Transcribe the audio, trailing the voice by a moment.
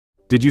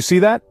Did you see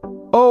that?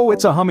 Oh,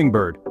 it's a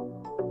hummingbird.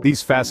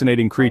 These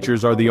fascinating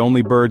creatures are the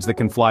only birds that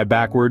can fly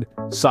backward,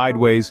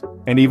 sideways,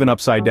 and even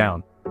upside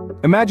down.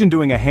 Imagine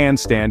doing a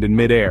handstand in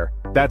midair.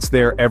 That's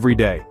there every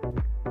day.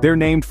 They're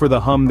named for the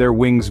hum their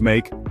wings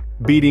make,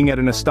 beating at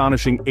an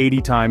astonishing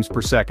 80 times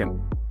per second.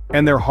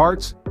 And their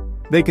hearts?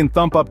 They can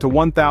thump up to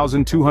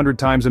 1,200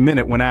 times a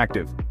minute when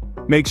active.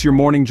 Makes your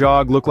morning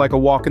jog look like a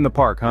walk in the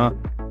park, huh?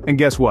 And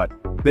guess what?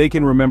 They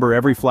can remember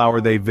every flower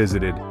they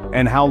visited,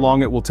 and how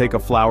long it will take a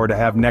flower to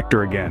have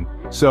nectar again.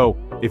 So,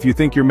 if you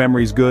think your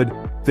memory's good,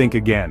 think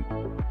again.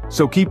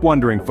 So keep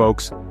wondering,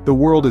 folks. The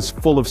world is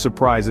full of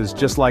surprises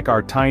just like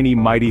our tiny,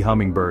 mighty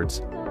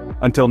hummingbirds.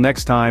 Until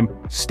next time,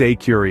 stay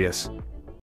curious.